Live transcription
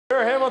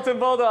Your Hamilton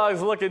Bulldogs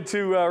looking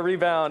to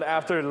rebound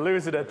after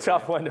losing a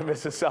tough one to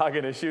Mississauga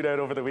in a shootout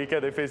over the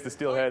weekend. They faced the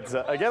Steelheads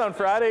again on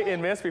Friday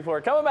in Miss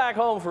before coming back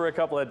home for a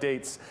couple of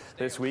dates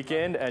this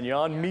weekend. And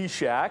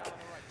Mysak,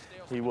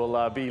 he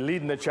will be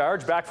leading the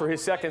charge back for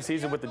his second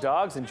season with the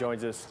Dogs and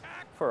joins us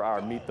for our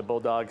Meet the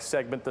Bulldogs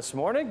segment this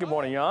morning. Good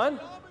morning,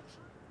 Jan.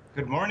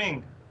 Good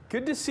morning.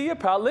 Good to see you,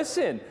 pal.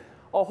 Listen,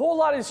 a whole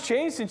lot has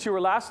changed since you were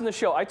last on the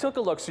show. I took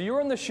a look. So you were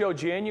on the show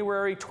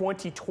January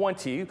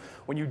 2020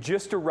 when you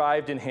just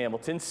arrived in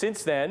Hamilton.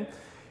 Since then,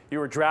 you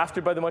were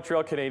drafted by the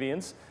Montreal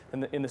Canadiens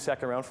in the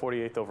second round,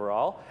 48th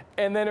overall.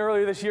 And then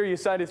earlier this year, you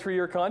signed a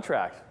 3-year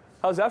contract.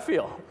 How's that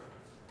feel?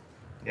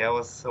 Yeah, it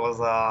was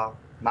a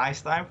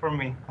nice time for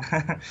me.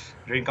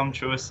 Dream come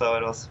true, so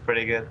it was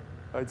pretty good.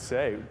 I'd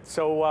say.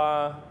 So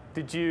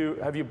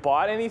have you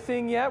bought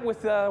anything yet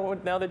with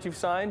now that you've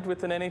signed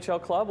with an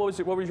NHL club?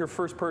 What was your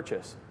first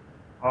purchase?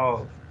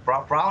 Oh,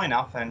 probably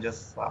nothing.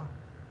 Just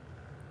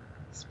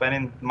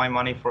spending my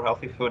money for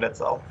healthy food, that's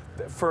all.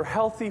 For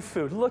healthy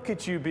food. Look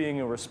at you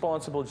being a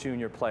responsible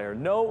junior player.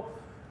 No,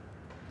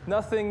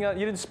 nothing, you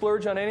didn't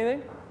splurge on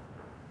anything?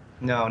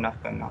 No,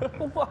 nothing.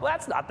 Well,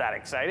 that's not that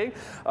exciting.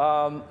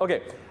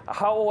 Okay,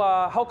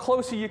 how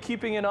close are you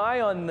keeping an eye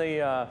on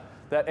that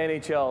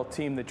NHL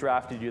team that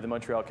drafted you, the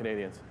Montreal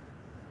Canadiens?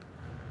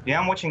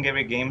 Yeah, I'm watching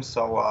every game,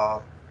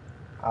 so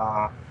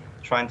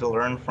trying to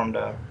learn from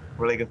the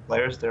really good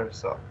players there.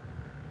 So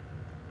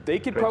they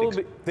could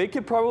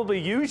probably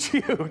use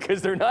you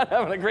because they're not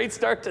having a great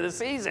start to the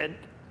season.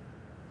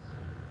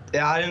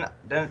 Yeah,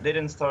 they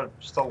didn't start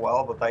so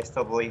well, but I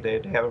still believe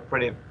they have a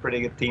pretty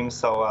good team.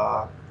 So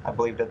I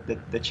believe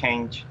that the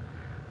change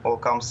will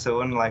come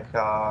soon. Like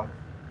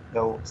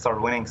they'll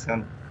start winning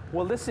soon.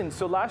 Well, listen.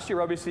 So last year,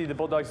 obviously, the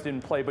Bulldogs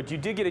didn't play, but you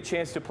did get a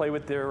chance to play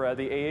with their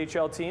the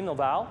AHL team,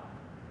 Laval.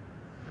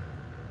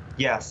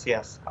 Yes,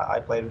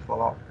 I played with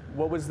Laval.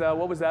 What was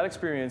that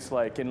experience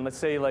like? And let's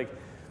say, like,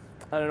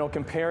 I don't know,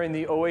 comparing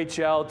the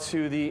OHL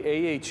to the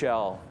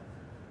AHL.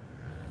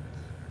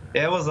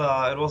 Yeah, it was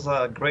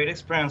a great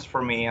experience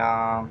for me.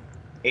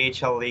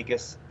 AHL league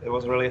it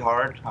was really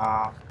hard.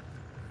 A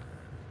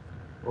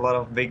lot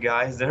of big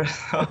guys there.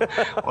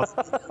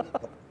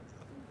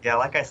 Yeah,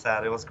 like I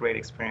said, it was a great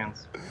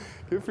experience.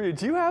 Good for you.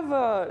 Do you have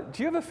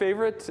a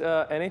favorite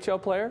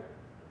NHL player,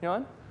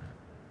 Jan?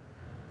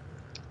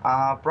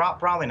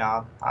 Probably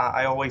not.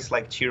 I always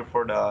cheer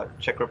for the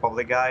Czech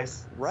Republic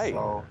guys. Right.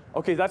 So,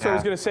 okay, that's what I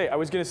was going to say. I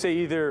was going to say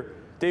either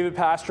David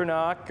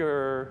Pastrnak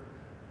or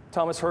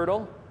Thomas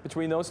Hertl,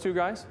 between those two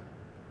guys.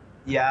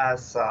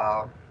 Yes,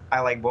 I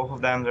like both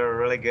of them. They're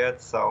really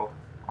good. So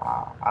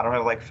I don't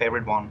have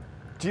favorite one.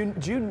 Do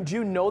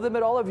you know them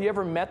at all? Have you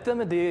ever met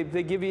them? Did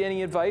they give you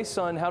any advice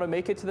on how to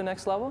make it to the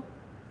next level?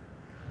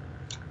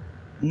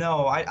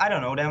 No, I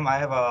don't know them. I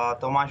have a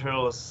Tomáš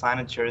Hertl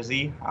signed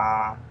jersey.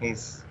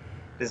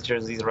 This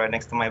jersey is right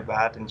next to my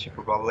bat in Czech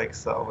Republic,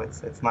 so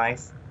it's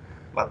nice.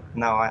 But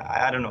no,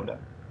 I don't know them.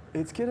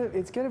 It's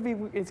gonna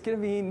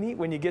be neat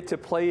when you get to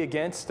play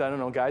against, I don't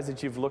know, guys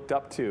that you've looked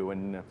up to,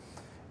 and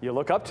you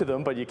look up to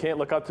them, but you can't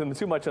look up to them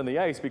too much on the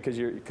ice because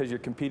you're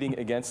competing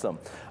against them.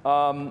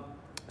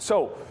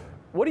 So,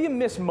 what do you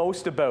miss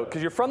most about?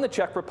 Because you're from the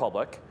Czech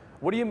Republic.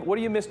 What do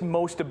you miss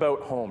most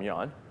about home,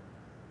 Jan?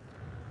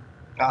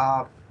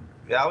 Yeah,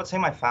 I would say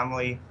my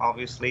family,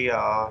 obviously.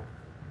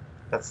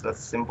 That's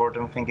the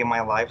important thing in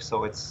my life.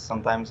 So it's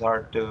sometimes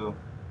hard to,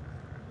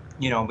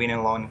 being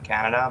alone in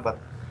Canada. But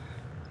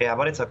yeah,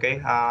 but it's okay.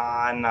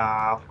 And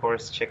of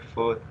course, Czech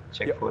food.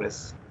 Czech food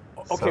is.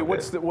 Okay,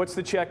 so what's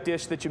the Czech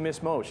dish that you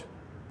miss most?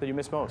 I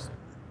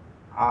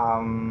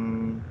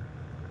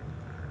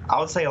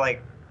would say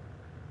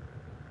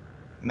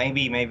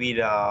maybe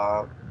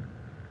the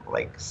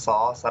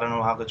sauce. I don't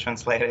know how to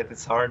translate it.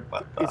 It's hard,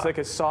 but it's like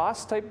a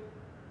sauce type.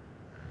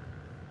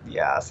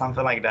 Yeah,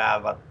 something like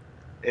that. But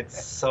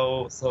it's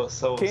so.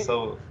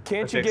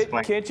 Can't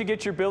you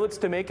get your billets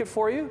to make it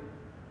for you?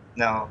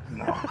 No.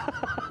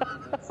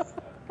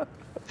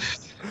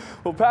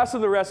 Well, pass them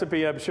the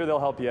recipe. I'm sure they'll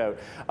help you out.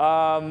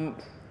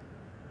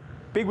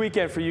 Big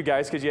weekend for you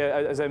guys because,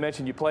 as I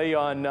mentioned, you play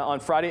on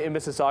Friday in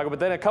Mississauga, but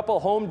then a couple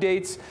home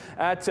dates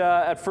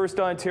at First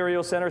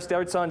Ontario Centre.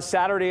 Starts on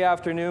Saturday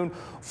afternoon,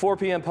 4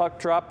 p.m. puck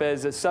drop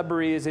as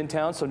Sudbury is in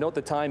town, so note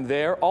the time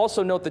there.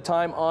 Also note the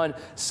time on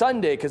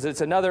Sunday because it's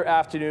another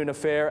afternoon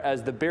affair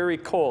as the Barrie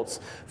Colts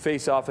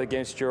face off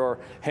against your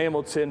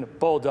Hamilton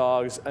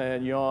Bulldogs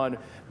and Jan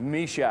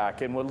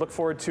Mysak. And we'll look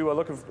forward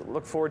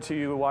to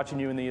you watching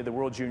you in the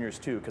World Juniors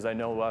too because I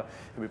know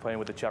you'll be playing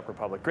with the Czech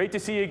Republic. Great to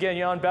see you again,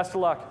 Jan. Best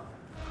of luck.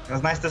 It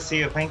was nice to see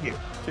you. Thank you.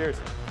 Cheers.